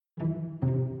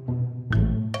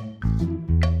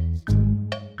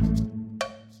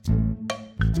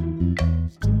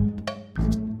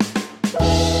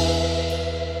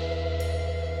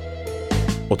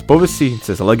povesti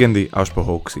cez legendy až po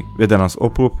hoaxy. Veda nás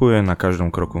obklopuje na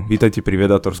každom kroku. Vítajte pri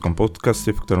vedatorskom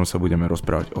podcaste, v ktorom sa budeme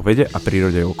rozprávať o vede a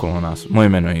prírode okolo nás. Moje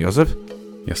meno je Jozef.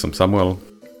 Ja som Samuel.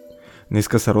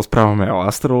 Dneska sa rozprávame o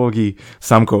astrológii.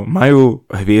 Samko, majú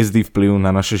hviezdy vplyv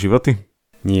na naše životy?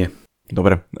 Nie.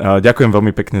 Dobre, ďakujem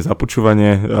veľmi pekne za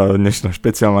počúvanie. Dnešná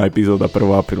špeciálna epizóda 1.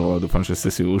 apríla. Dúfam, že ste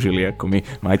si užili ako my.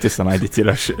 Majte sa, nájdete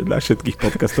na všetkých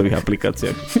podcastových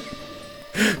aplikáciách.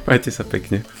 Majte sa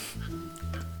pekne.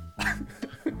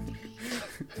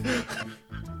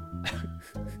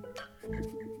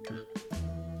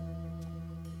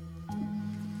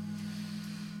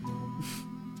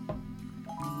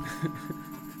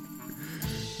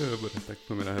 Dobre, tak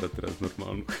poďme nahrať teraz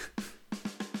normálnu.